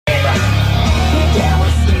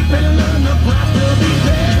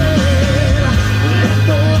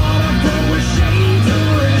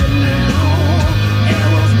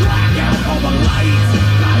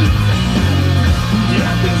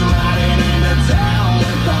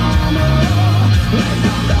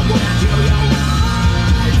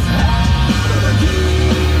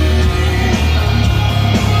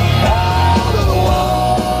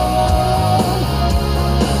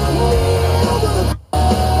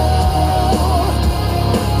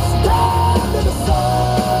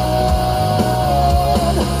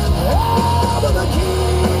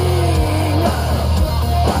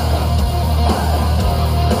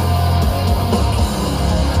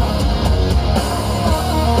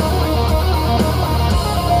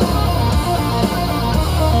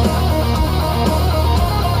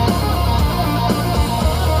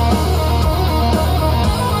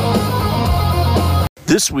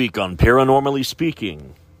This week on Paranormally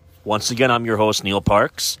Speaking, once again I'm your host Neil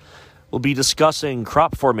Parks. We'll be discussing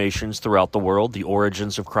crop formations throughout the world, the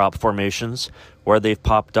origins of crop formations, where they've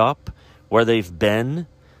popped up, where they've been.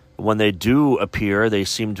 When they do appear, they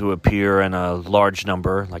seem to appear in a large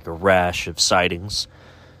number, like a rash of sightings.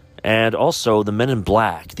 And also the Men in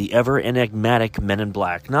Black, the ever enigmatic Men in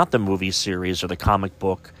Black, not the movie series or the comic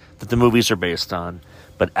book that the movies are based on,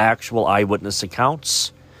 but actual eyewitness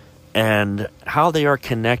accounts and how they are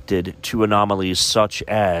connected to anomalies such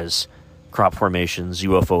as crop formations,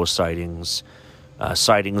 UFO sightings,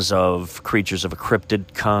 sightings of creatures of a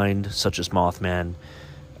cryptid kind, such as Mothman.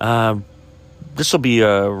 This will be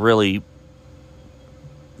a really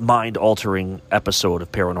mind-altering episode of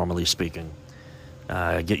Paranormally Speaking.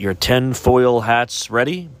 Get your tinfoil hats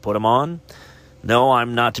ready, put them on. No,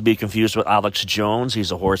 I'm not to be confused with Alex Jones.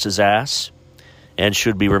 He's a horse's ass and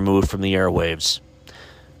should be removed from the airwaves.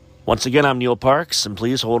 Once again, I'm Neil Parks, and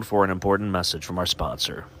please hold for an important message from our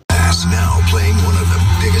sponsor. Now playing one of the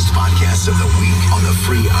biggest podcasts of the week on the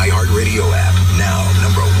free iHeartRadio app. Now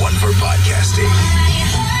 #1 for podcasting.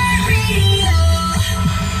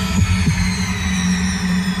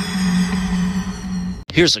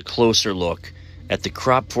 Here's a closer look at the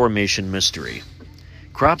crop formation mystery.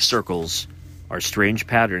 Crop circles are strange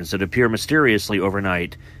patterns that appear mysteriously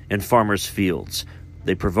overnight in farmers' fields.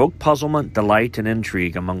 They provoke puzzlement, delight, and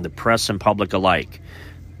intrigue among the press and public alike.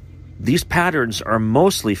 These patterns are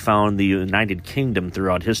mostly found in the United Kingdom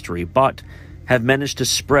throughout history, but have managed to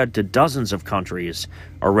spread to dozens of countries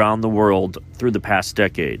around the world through the past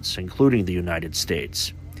decades, including the United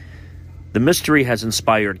States. The mystery has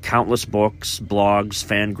inspired countless books, blogs,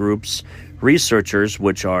 fan groups, researchers,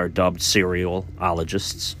 which are dubbed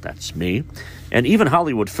serialologists, that's me, and even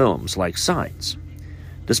Hollywood films like Signs.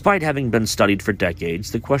 Despite having been studied for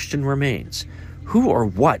decades, the question remains, who or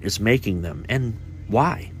what is making them, and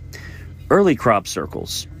why? Early crop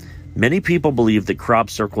circles. Many people believe that crop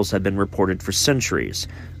circles have been reported for centuries,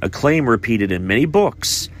 a claim repeated in many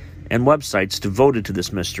books and websites devoted to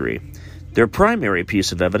this mystery. Their primary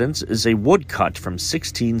piece of evidence is a woodcut from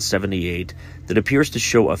 1678 that appears to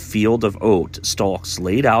show a field of oat stalks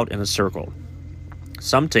laid out in a circle.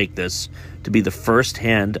 Some take this to be the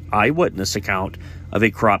first-hand eyewitness account of a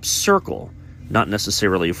crop circle, not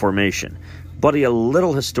necessarily a formation, but a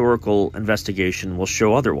little historical investigation will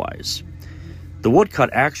show otherwise. The woodcut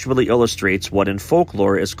actually illustrates what in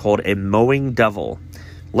folklore is called a mowing devil,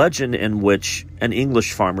 legend in which an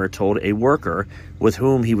English farmer told a worker with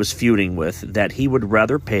whom he was feuding with that he would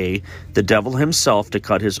rather pay the devil himself to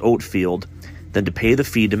cut his oat field than to pay the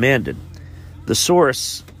fee demanded. The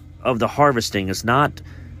source of the harvesting is not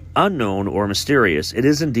unknown or mysterious. It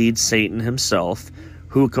is indeed Satan himself,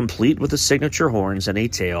 who, complete with the signature horns and a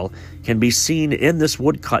tail, can be seen in this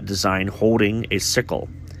woodcut design holding a sickle.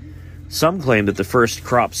 Some claim that the first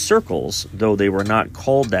crop circles, though they were not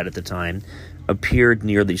called that at the time, appeared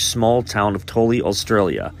near the small town of Tully,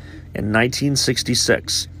 Australia, in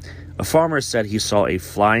 1966. A farmer said he saw a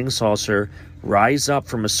flying saucer rise up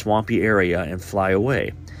from a swampy area and fly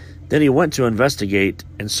away. Then he went to investigate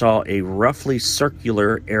and saw a roughly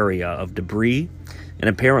circular area of debris and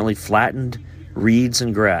apparently flattened reeds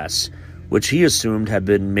and grass, which he assumed had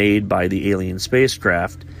been made by the alien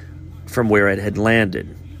spacecraft from where it had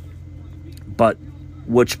landed, but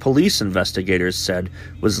which police investigators said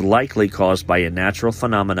was likely caused by a natural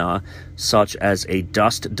phenomena such as a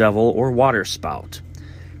dust devil or water spout.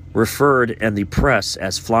 Referred in the press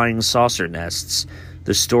as flying saucer nests,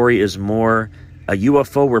 the story is more a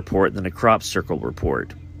UFO report than a crop circle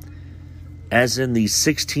report. As in the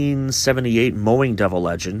 1678 mowing devil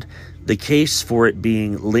legend, the case for it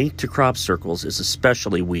being linked to crop circles is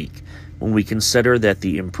especially weak when we consider that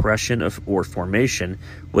the impression of or formation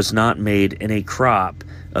was not made in a crop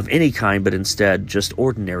of any kind, but instead just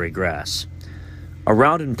ordinary grass. A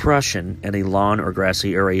round impression in a lawn or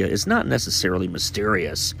grassy area is not necessarily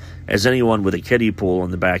mysterious, as anyone with a kiddie pool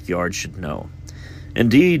in the backyard should know.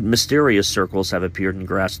 Indeed, mysterious circles have appeared in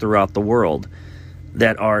grass throughout the world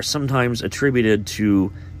that are sometimes attributed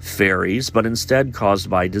to fairies, but instead caused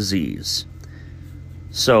by disease.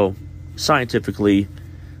 So, scientifically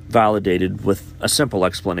validated with a simple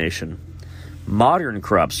explanation. Modern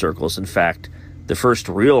crop circles, in fact, the first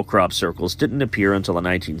real crop circles, didn't appear until the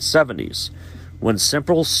 1970s, when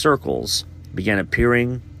simple circles began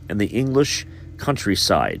appearing in the English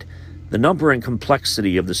countryside. The number and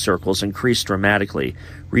complexity of the circles increased dramatically,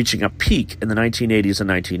 reaching a peak in the 1980s and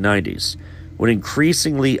 1990s, when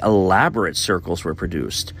increasingly elaborate circles were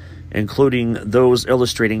produced, including those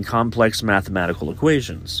illustrating complex mathematical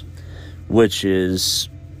equations, which is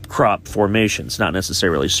crop formations, not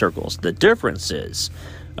necessarily circles. The difference is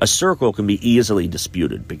a circle can be easily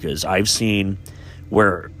disputed, because I've seen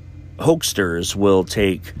where hoaxsters will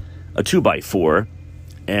take a 2x4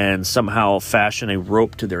 and somehow fashion a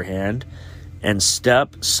rope to their hand and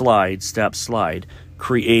step, slide,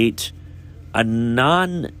 create a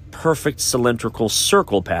non-perfect cylindrical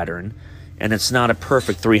circle pattern, and it's not a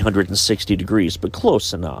perfect 360 degrees, but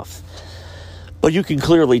close enough. But you can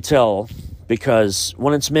clearly tell, because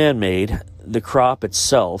when it's man-made, the crop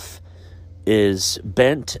itself is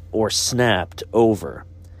bent or snapped over.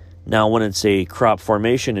 Now, when it's a crop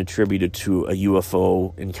formation attributed to a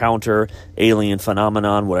UFO encounter, alien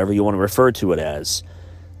phenomenon, whatever you want to refer to it as,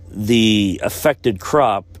 the affected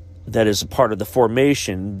crop that is a part of the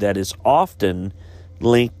formation that is often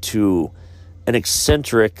linked to an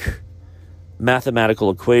eccentric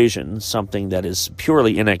mathematical equation, something that is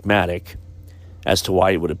purely enigmatic. As to why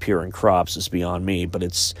it would appear in crops is beyond me, but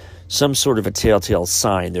it's some sort of a telltale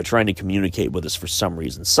sign. They're trying to communicate with us for some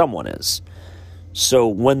reason. Someone is. So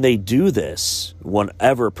when they do this,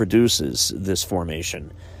 whatever produces this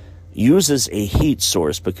formation uses a heat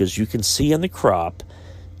source, because you can see in the crop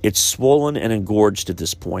it's swollen and engorged at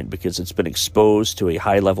this point because it's been exposed to a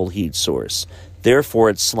high-level heat source. Therefore,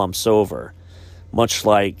 it slumps over, much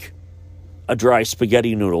like a dry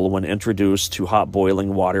spaghetti noodle, when introduced to hot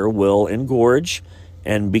boiling water, will engorge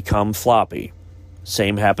and become floppy.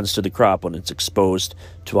 Same happens to the crop when it's exposed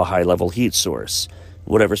to a high-level heat source.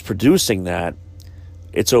 Whatever's producing that,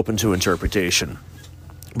 it's open to interpretation.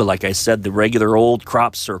 But like I said, the regular old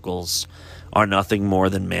crop circles are nothing more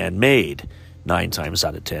than man-made, 9 times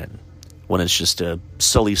out of 10, when it's just a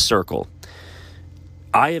silly circle.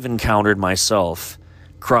 I have encountered myself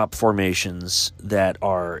crop formations that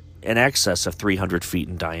are in excess of 300 feet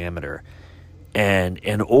in diameter. And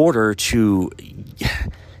in order to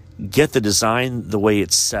get the design the way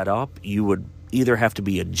it's set up, you would either have to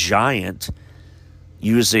be a giant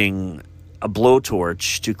using a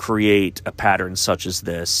blowtorch to create a pattern such as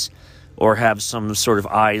this, or have some sort of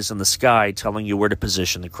eyes in the sky telling you where to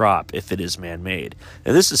position the crop if it is man-made.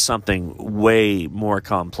 Now, this is something way more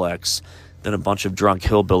complex than a bunch of drunk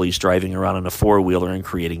hillbillies driving around in a four-wheeler and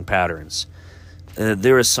creating patterns.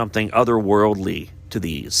 There is something otherworldly to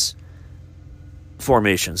these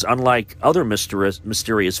formations. Unlike other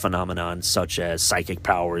mysterious phenomenon such as psychic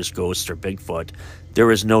powers, ghosts, or Bigfoot,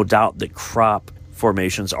 there is no doubt that crop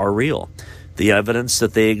formations are real. The evidence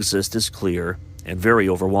that they exist is clear and very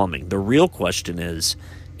overwhelming. The real question is,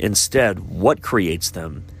 instead, what creates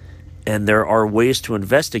them? And there are ways to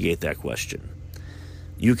investigate that question.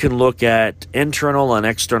 You can look at internal and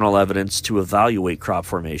external evidence to evaluate crop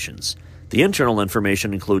formations. The internal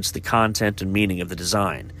information includes the content and meaning of the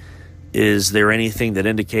design. Is there anything that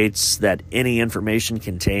indicates that any information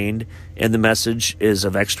contained in the message is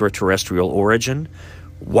of extraterrestrial origin?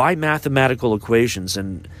 Why mathematical equations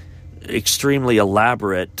and extremely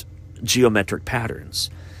elaborate geometric patterns?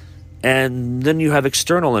 And then you have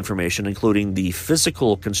external information, including the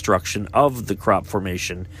physical construction of the crop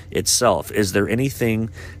formation itself. Is there anything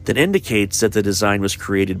that indicates that the design was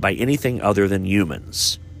created by anything other than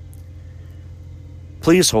humans?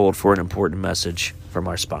 Please hold for an important message from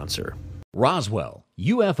our sponsor. Roswell,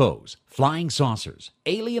 UFOs, flying saucers,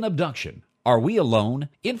 alien abduction. Are we alone?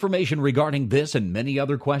 Information regarding this and many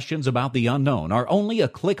other questions about the unknown are only a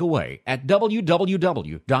click away at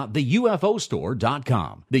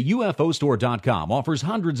www.theufostore.com. TheUFOstore.com offers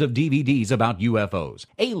hundreds of DVDs about UFOs,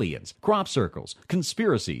 aliens, crop circles,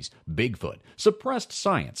 conspiracies, Bigfoot, suppressed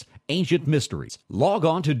science, ancient mysteries. Log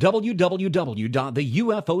on to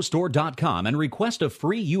www.theufostore.com and request a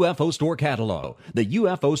free UFO Store catalog.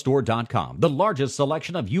 TheUFOstore.com, the largest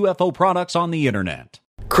selection of UFO products on the internet.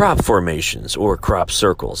 Crop formations, or crop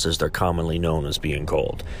circles as they're commonly known as being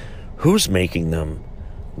called. Who's making them?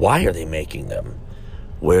 Why are they making them?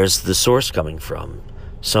 Where's the source coming from?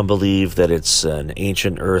 Some believe that it's an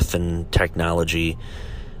ancient earthen technology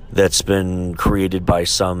that's been created by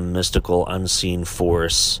some mystical unseen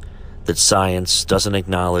force that science doesn't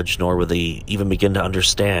acknowledge, nor will they even begin to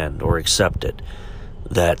understand or accept it,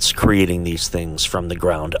 that's creating these things from the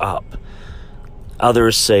ground up.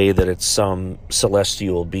 Others say that it's some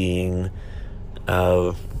celestial being,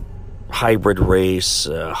 hybrid race,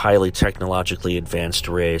 highly technologically advanced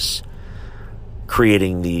race,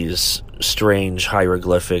 creating these strange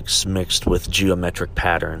hieroglyphics mixed with geometric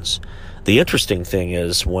patterns. The interesting thing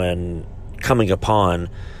is, when coming upon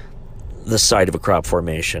the site of a crop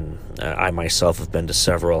formation, I myself have been to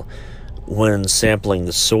several, when sampling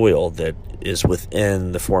the soil that is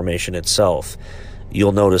within the formation itself,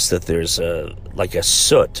 you'll notice that there's like a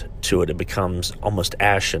soot to it. It becomes almost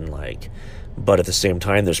ashen-like. but at the same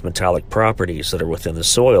time, there's metallic properties that are within the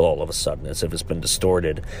soil all of a sudden, as if it's been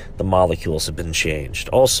distorted. The molecules have been changed.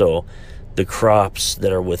 Also, the crops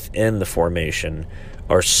that are within the formation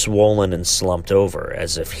are swollen and slumped over,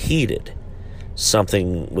 as if heated.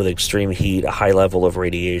 Something with extreme heat, a high level of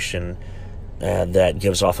radiation that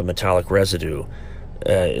gives off a metallic residue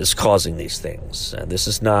is causing these things. This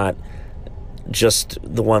is not just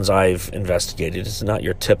the ones I've investigated. It's not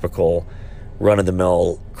your typical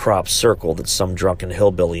run-of-the-mill crop circle that some drunken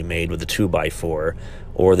hillbilly made with a 2x4,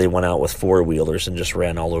 or they went out with four-wheelers and just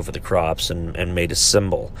ran all over the crops and made a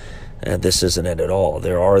symbol. This isn't it at all.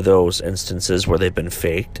 There are those instances where they've been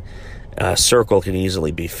faked. A circle can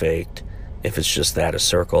easily be faked if it's just that, a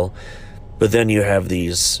circle. But then you have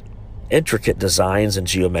these intricate designs and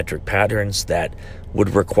geometric patterns that would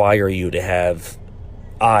require you to have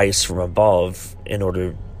eyes from above in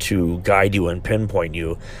order to guide you and pinpoint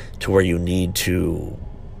you to where you need to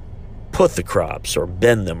put the crops or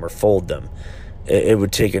bend them or fold them. It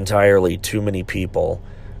would take entirely too many people,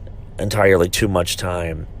 entirely too much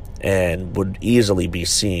time, and would easily be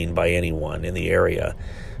seen by anyone in the area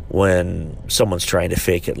when someone's trying to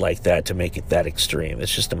fake it like that to make it that extreme.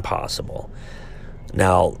 It's just impossible.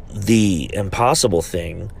 Now, the impossible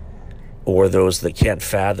thing, or those that can't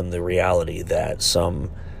fathom the reality that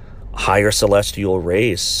some higher celestial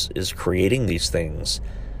race is creating these things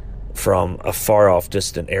from a far off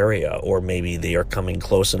distant area, or maybe they are coming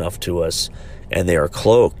close enough to us and they are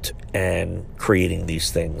cloaked and creating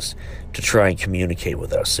these things to try and communicate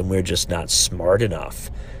with us, and we're just not smart enough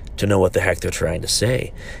to know what the heck they're trying to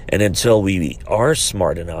say. And until we are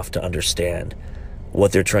smart enough to understand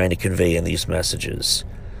what they're trying to convey in these messages,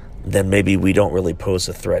 then maybe we don't really pose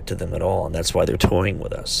a threat to them at all, and that's why they're toying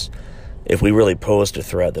with us. If we really posed a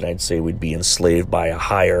threat, then I'd say we'd be enslaved by a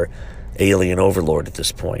higher alien overlord at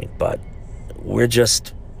this point. But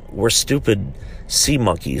we're stupid sea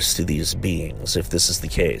monkeys to these beings, if this is the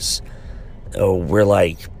case. Oh, we're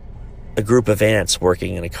like a group of ants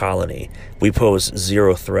working in a colony. We pose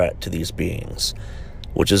zero threat to these beings,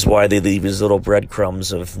 which is why they leave these little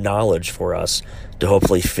breadcrumbs of knowledge for us to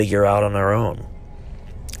hopefully figure out on our own.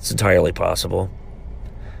 It's entirely possible.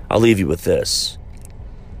 I'll leave you with this.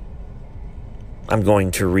 I'm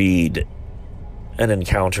going to read an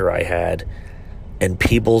encounter I had in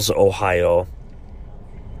Peebles, Ohio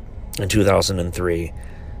in 2003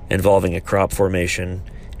 involving a crop formation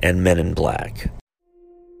and men in black.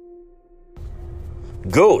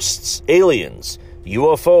 Ghosts, aliens,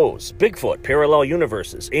 UFOs, Bigfoot, parallel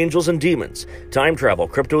universes, angels and demons, time travel,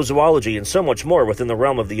 cryptozoology, and so much more within the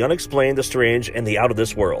realm of the unexplained, the strange, and the out of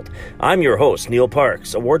this world. I'm your host, Neil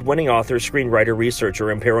Parks, award-winning author, screenwriter,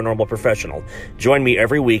 researcher, and paranormal professional. Join me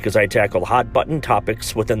every week as I tackle hot-button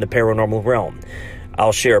topics within the paranormal realm.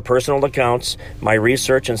 I'll share personal accounts, my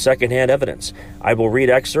research, and secondhand evidence. I will read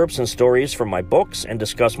excerpts and stories from my books and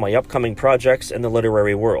discuss my upcoming projects in the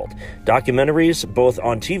literary world. Documentaries, both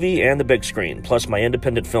on TV and the big screen, plus my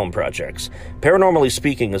independent film projects. Paranormally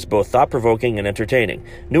Speaking is both thought-provoking and entertaining.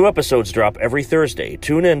 New episodes drop every Thursday.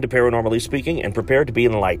 Tune in to Paranormally Speaking and prepare to be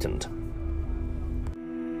enlightened.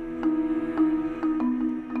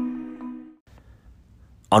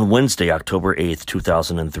 On Wednesday, October 8th,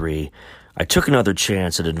 2003, I took another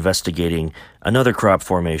chance at investigating another crop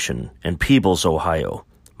formation in Peebles, Ohio.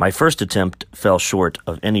 My first attempt fell short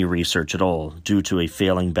of any research at all due to a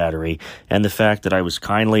failing battery and the fact that I was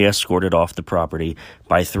kindly escorted off the property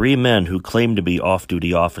by 3 men who claimed to be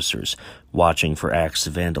off-duty officers watching for acts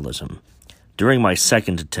of vandalism. During my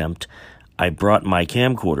second attempt, I brought my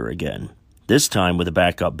camcorder again, this time with a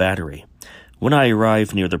backup battery. When I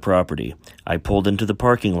arrived near the property, I pulled into the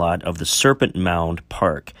parking lot of the Serpent Mound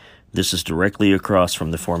Park. This is directly across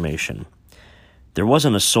from the formation. There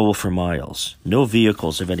wasn't a soul for miles, no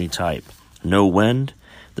vehicles of any type, no wind.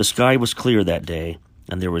 The sky was clear that day,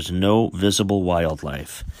 and there was no visible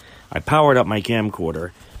wildlife. I powered up my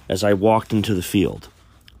camcorder as I walked into the field.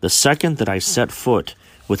 The second that I set foot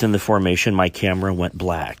within the formation, my camera went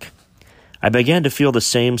black. I began to feel the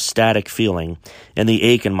same static feeling and the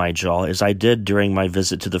ache in my jaw as I did during my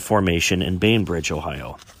visit to the formation in Bainbridge,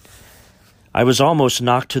 Ohio. I was almost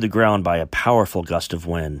knocked to the ground by a powerful gust of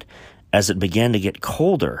wind. As it began to get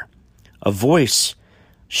colder, a voice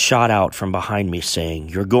shot out from behind me saying,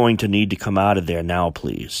 "You're going to need to come out of there now,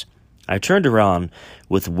 please." I turned around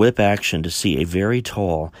with whip action to see a very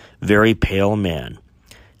tall, very pale man.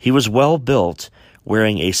 He was well built,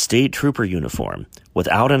 wearing a state trooper uniform,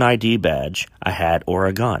 without an ID badge, a hat, or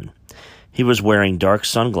a gun. He was wearing dark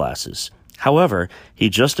sunglasses. However, he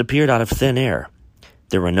just appeared out of thin air.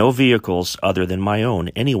 There were no vehicles other than my own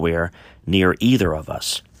anywhere near either of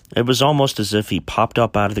us. It was almost as if he popped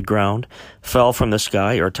up out of the ground, fell from the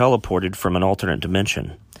sky, or teleported from an alternate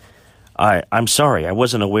dimension. I'm sorry, I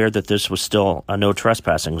wasn't aware that this was still a no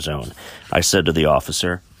trespassing zone, I said to the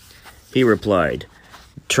officer. He replied,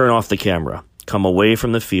 "Turn off the camera. Come away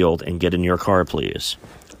from the field and get in your car, please."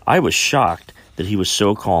 I was shocked that he was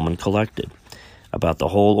so calm and collected about the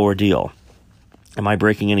whole ordeal. Am I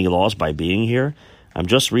breaking any laws by being here? I'm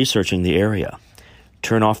just researching the area.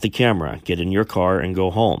 Turn off the camera, get in your car, and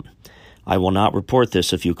go home. I will not report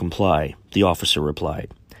this if you comply, the officer replied.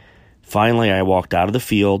 Finally, I walked out of the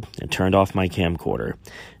field and turned off my camcorder,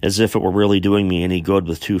 as if it were really doing me any good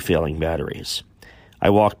with 2 failing batteries. I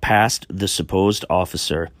walked past the supposed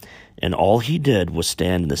officer, and all he did was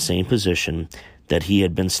stand in the same position that he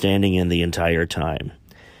had been standing in the entire time.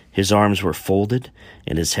 His arms were folded,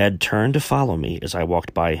 and his head turned to follow me as I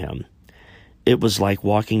walked by him. It was like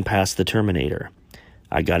walking past the Terminator.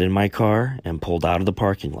 I got in my car and pulled out of the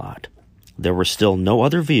parking lot. There were still no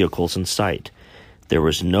other vehicles in sight. There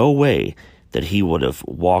was no way that he would have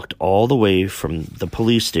walked all the way from the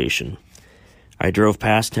police station. I drove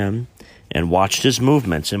past him and watched his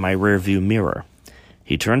movements in my rearview mirror.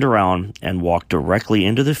 He turned around and walked directly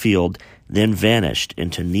into the field, then vanished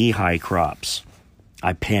into knee-high crops.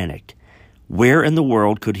 I panicked. Where in the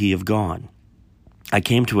world could he have gone? I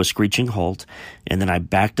came to a screeching halt, and then I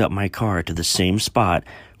backed up my car to the same spot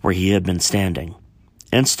where he had been standing.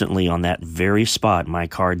 Instantly, on that very spot, my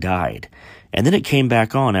car died, and then it came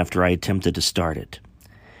back on after I attempted to start it.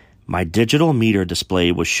 My digital meter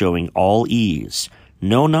display was showing all E's,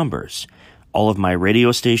 no numbers. All of my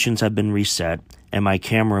radio stations had been reset, and my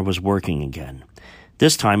camera was working again.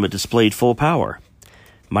 This time it displayed full power.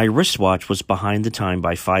 My wristwatch was behind the time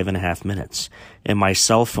by 5.5 minutes, and my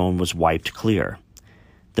cell phone was wiped clear.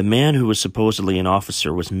 The man who was supposedly an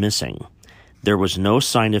officer was missing. There was no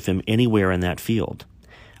sign of him anywhere in that field.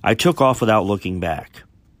 I took off without looking back.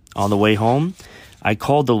 On the way home, I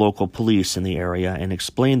called the local police in the area and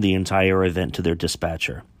explained the entire event to their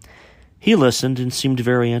dispatcher. He listened and seemed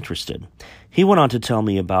very interested. He went on to tell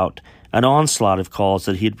me about an onslaught of calls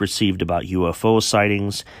that he had received about UFO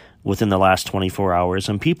sightings within the last 24 hours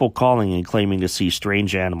and people calling and claiming to see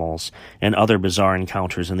strange animals and other bizarre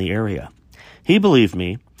encounters in the area. He believed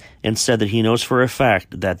me and said that he knows for a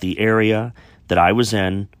fact that the area that I was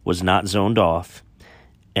in was not zoned off,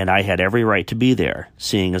 and I had every right to be there,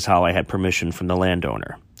 seeing as how I had permission from the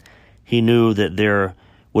landowner. He knew that there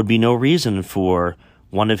would be no reason for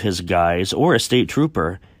one of his guys or a state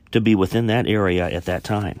trooper to be within that area at that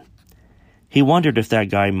time. He wondered if that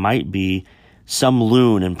guy might be some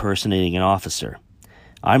loon impersonating an officer.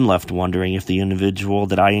 I'm left wondering if the individual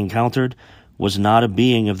that I encountered was not a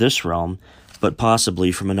being of this realm, but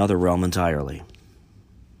possibly from another realm entirely.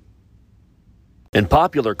 In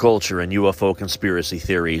popular culture and UFO conspiracy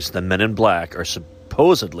theories, the Men in Black are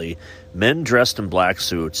supposedly men dressed in black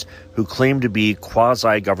suits who claim to be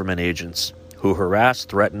quasi-government agents, who harass,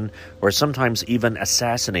 threaten, or sometimes even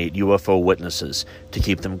assassinate UFO witnesses to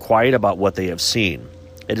keep them quiet about what they have seen.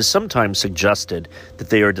 It is sometimes suggested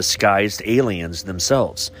that they are disguised aliens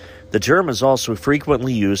themselves. The term is also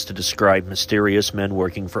frequently used to describe mysterious men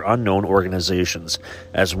working for unknown organizations,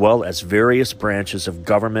 as well as various branches of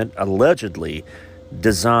government allegedly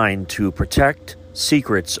designed to protect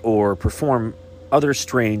secrets or perform other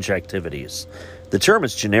strange activities. The term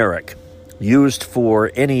is generic, used for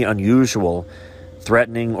any unusual,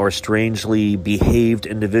 threatening, or strangely behaved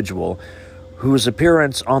individual whose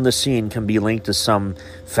appearance on the scene can be linked to some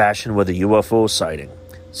fashion with a UFO sighting.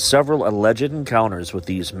 Several alleged encounters with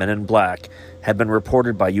these men in black have been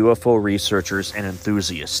reported by UFO researchers and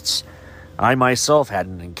enthusiasts. I myself had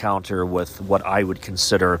an encounter with what I would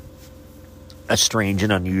consider a strange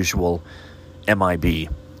and unusual MIB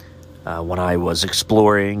when I was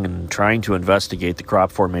exploring and trying to investigate the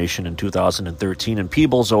crop formation in 2013 in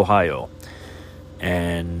Peebles, Ohio.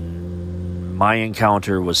 And my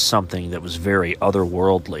encounter was something that was very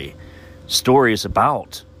otherworldly. Stories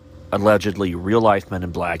about allegedly real-life Men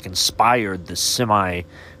in Black inspired the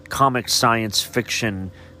semi-comic science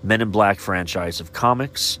fiction Men in Black franchise of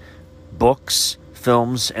comics, books,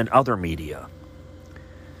 films, and other media.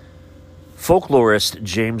 Folklorist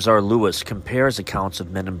James R. Lewis compares accounts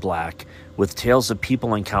of Men in Black with tales of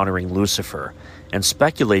people encountering Lucifer and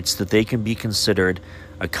speculates that they can be considered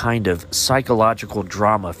a kind of psychological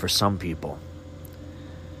drama for some people.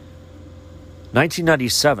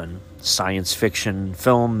 1997 science fiction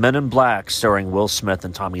film Men in Black, starring Will Smith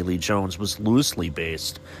and Tommy Lee Jones, was loosely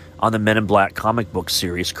based on the Men in Black comic book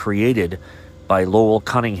series created by Lowell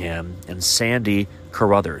Cunningham and Sandy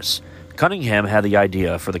Carruthers Cunningham had the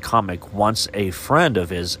idea for the comic once a friend of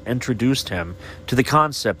his introduced him to the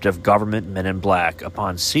concept of government men in black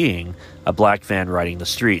upon seeing a black van riding the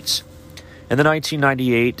streets. In the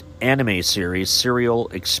 1998 anime series Serial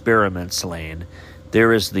Experiments Lane,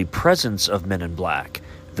 there is the presence of men in black,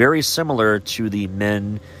 very similar to the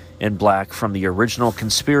men in black from the original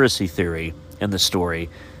conspiracy theory in the story.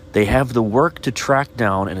 They have the work to track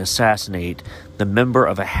down and assassinate the member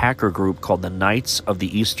of a hacker group called the Knights of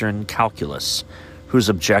the Eastern Calculus, whose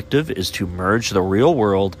objective is to merge the real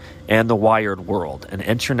world and the wired world, an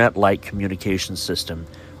internet-like communication system,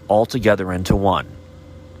 all together into one.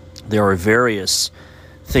 There are various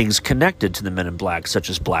things connected to the Men in Black, such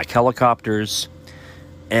as black helicopters,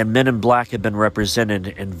 and Men in Black have been represented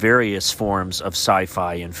in various forms of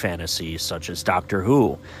sci-fi and fantasy, such as Doctor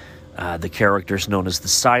Who. The characters known as the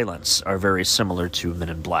Silence are very similar to Men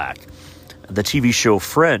in Black. The TV show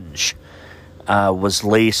Fringe was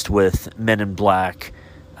laced with Men in Black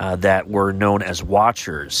that were known as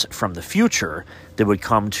Watchers from the future that would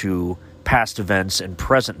come to past events in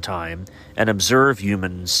present time and observe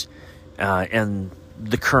humans in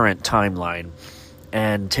the current timeline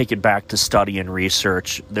and take it back to study and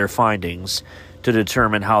research their findings to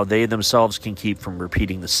determine how they themselves can keep from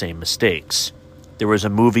repeating the same mistakes. There was a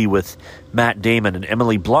movie with Matt Damon and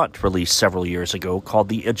Emily Blunt released several years ago called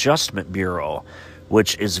The Adjustment Bureau,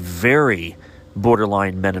 which is very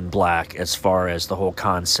borderline Men in Black as far as the whole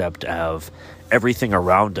concept of everything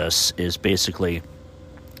around us is basically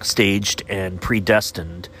staged and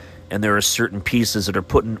predestined, and there are certain pieces that are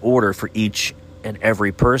put in order for each and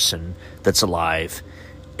every person that's alive.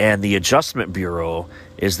 And the Adjustment Bureau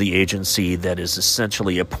is the agency that is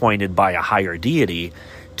essentially appointed by a higher deity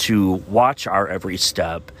to watch our every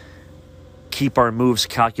step, keep our moves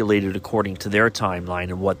calculated according to their timeline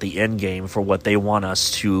and what the end game for what they want us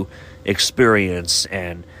to experience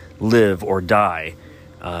and live or die,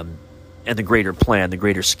 and the greater plan, the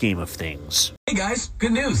greater scheme of things. Hey guys,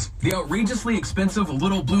 good news. The outrageously expensive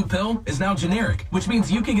little blue pill is now generic, which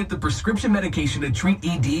means you can get the prescription medication to treat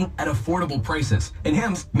ED at affordable prices. And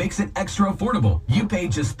Hims makes it extra affordable. You pay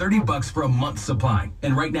just $30 for a month's supply.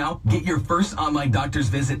 And right now, get your first online doctor's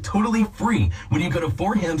visit totally free when you go to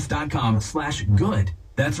forhims.com/good.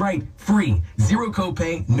 That's right, free, zero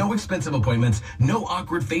copay, no expensive appointments, no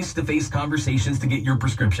awkward face-to-face conversations to get your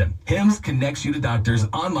prescription. Hims connects you to doctors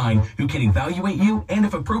online who can evaluate you and,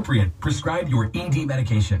 if appropriate, prescribe your ED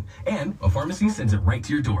medication. And a pharmacy sends it right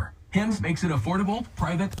to your door. Hims makes it affordable,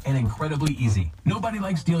 private, and incredibly easy. Nobody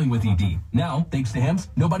likes dealing with ED. Now, thanks to Hims,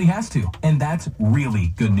 nobody has to. And that's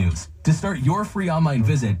really good news. To start your free online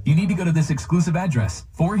visit, you need to go to this exclusive address,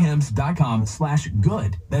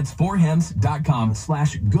 forhims.com/good. That's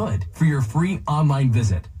forhims.com/good for your free online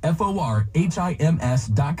visit.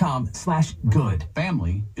 forhims.com/good.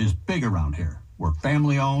 Family is big around here. We're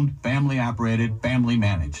family owned, family operated, family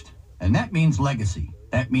managed. And that means legacy.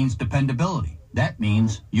 That means dependability. That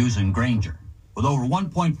means using Grainger. With over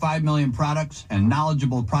 1.5 million products and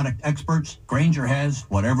knowledgeable product experts, Grainger has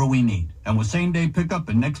whatever we need. And with same-day pickup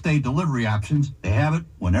and next-day delivery options, they have it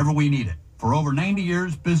whenever we need it. For over 90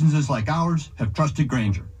 years, businesses like ours have trusted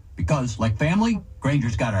Grainger. Because, like family,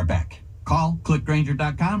 Grainger's got our back. Call, click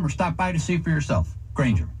Grainger.com, or stop by to see for yourself.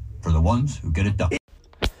 Grainger, for the ones who get it done.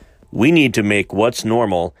 We need to make what's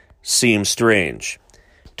normal seem strange.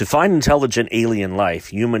 To find intelligent alien life,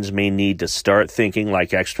 humans may need to start thinking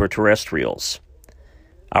like extraterrestrials.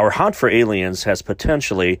 Our hunt for aliens has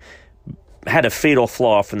potentially had a fatal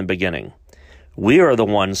flaw from the beginning. We are the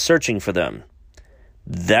ones searching for them.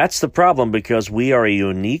 That's the problem because we are a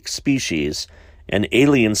unique species, and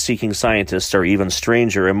alien-seeking scientists are even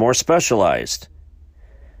stranger and more specialized.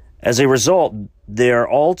 As a result, their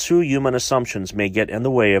all-too-human assumptions may get in the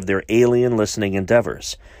way of their alien-listening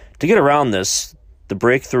endeavors. To get around this, the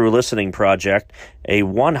Breakthrough Listening Project, a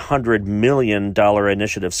 $100 million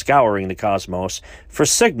initiative scouring the cosmos for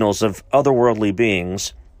signals of otherworldly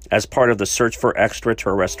beings as part of the search for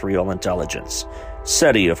extraterrestrial intelligence.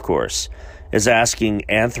 SETI, of course, is asking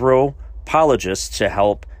anthropologists to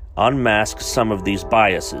help unmask some of these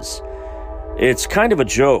biases. It's kind of a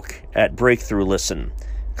joke at Breakthrough Listen.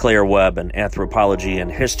 Claire Webb, an anthropology and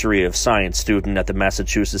history of science student at the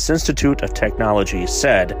Massachusetts Institute of Technology,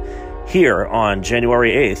 said here on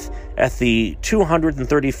January 8th at the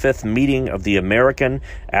 235th meeting of the American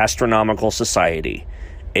Astronomical Society,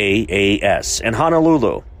 AAS, in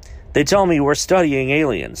Honolulu. They tell me we're studying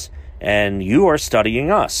aliens, and you are studying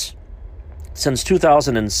us. Since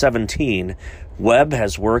 2017, Webb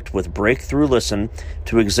has worked with Breakthrough Listen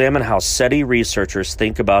to examine how SETI researchers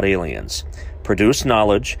think about aliens, produce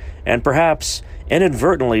knowledge, and perhaps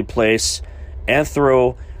inadvertently place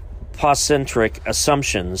anthropologists anthropocentric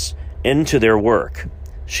assumptions into their work.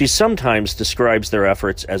 She sometimes describes their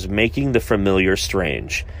efforts as making the familiar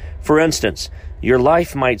strange. For instance, your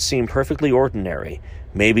life might seem perfectly ordinary,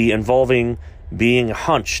 maybe involving being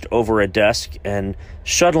hunched over a desk and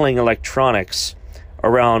shuttling electronics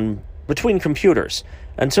around between computers,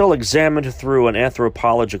 until examined through an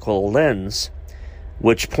anthropological lens,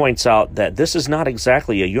 which points out that this is not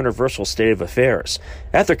exactly a universal state of affairs.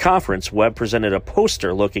 At the conference, Webb presented a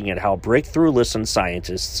poster looking at how breakthrough-listen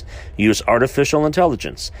scientists use artificial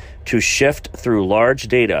intelligence to shift through large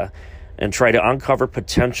data and try to uncover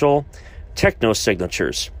potential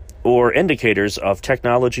technosignatures or indicators of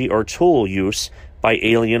technology or tool use by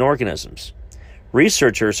alien organisms.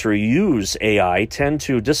 Researchers who use AI tend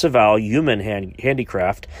to disavow human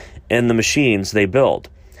handicraft in the machines they build,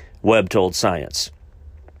 Webb told Science.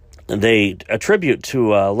 They attribute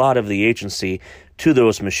to a lot of the agency to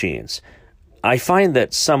those machines. I find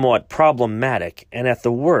that somewhat problematic and at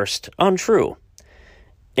the worst untrue.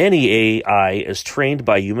 Any AI is trained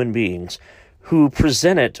by human beings who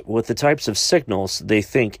present it with the types of signals they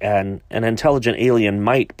think an intelligent alien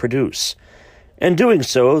might produce. In doing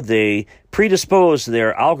so, they predispose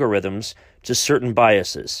their algorithms to certain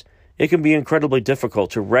biases. It can be incredibly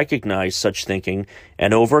difficult to recognize such thinking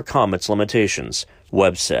and overcome its limitations,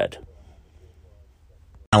 Webb said.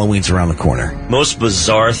 Halloween's around the corner. Most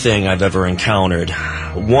bizarre thing I've ever encountered.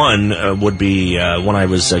 One would be when I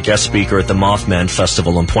was a guest speaker at the Mothman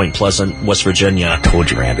Festival in Point Pleasant, West Virginia. Told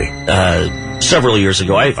you, Randy. Several years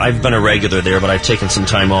ago. I've been a regular there, but I've taken some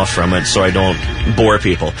time off from it so I don't bore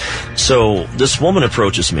people. So this woman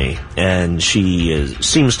approaches me, and she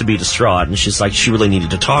seems to be distraught, and she's like, she really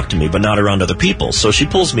needed to talk to me, but not around other people. So she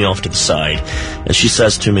pulls me off to the side, and she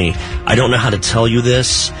says to me, I don't know how to tell you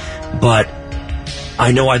this, but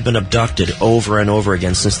I know I've been abducted over and over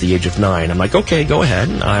again since the age of 9. I'm like, okay, go ahead.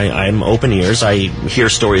 I'm open ears. I hear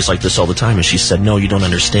stories like this all the time. And she said, no, you don't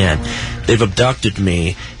understand. They've abducted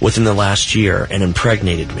me within the last year and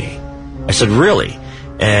impregnated me. I said, really?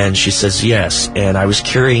 And she says, yes. And I was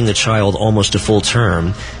carrying the child almost a full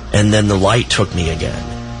term, and then the light took me again.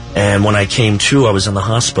 And when I came to, I was in the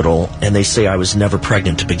hospital, and they say I was never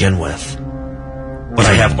pregnant to begin with. But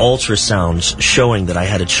I have ultrasounds showing that I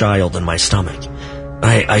had a child in my stomach.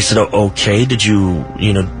 I said, oh, okay, did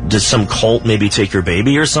did some cult maybe take your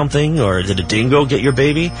baby or something? Or did a dingo get your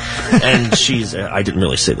baby? And I didn't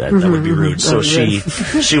really say that. That would be rude. So she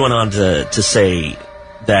went on to say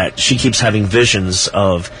that she keeps having visions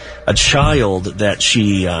of a child that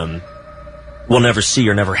she will never see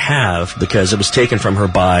or never have because it was taken from her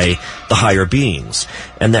by the higher beings,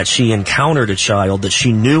 and that she encountered a child that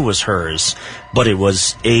she knew was hers, but it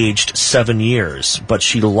was aged 7 years, but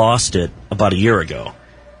she lost it about a year ago.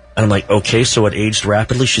 And I'm like, okay, so it aged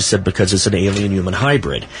rapidly? She said, because it's an alien-human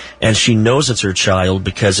hybrid. And she knows it's her child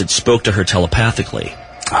because it spoke to her telepathically.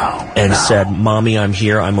 Said, Mommy, I'm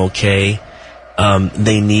here, I'm okay.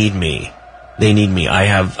 They need me. I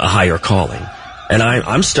have a higher calling. And I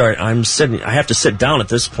have to sit down at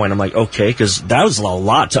this point. I'm like, okay, because that was a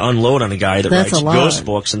lot to unload on a guy that writes ghost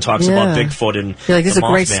books and talks about Bigfoot and you're like, this is a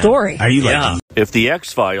great story. Are you like, If the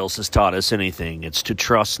X-Files has taught us anything, it's to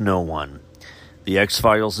trust no one. The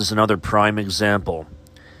X-Files is another prime example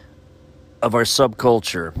of our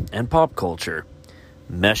subculture and pop culture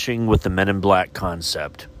meshing with the Men in Black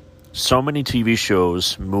concept. So many TV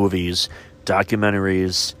shows, movies,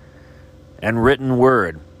 documentaries, and written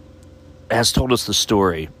word has told us the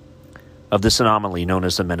story of this anomaly known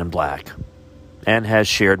as the Men in Black, and has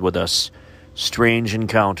shared with us strange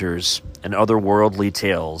encounters and otherworldly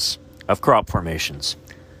tales of crop formations.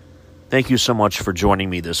 Thank you so much for joining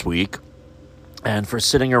me this week, and for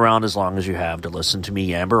sitting around as long as you have to listen to me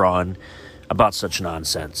yammer on about such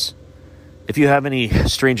nonsense. If you have any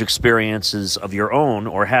strange experiences of your own,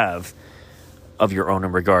 or have of your own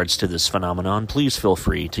in regards to this phenomenon, please feel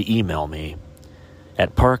free to email me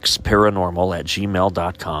at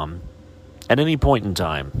parksparanormal@gmail.com. At any point in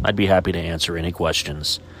time, I'd be happy to answer any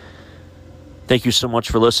questions. Thank you so much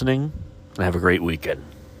for listening, and have a great weekend.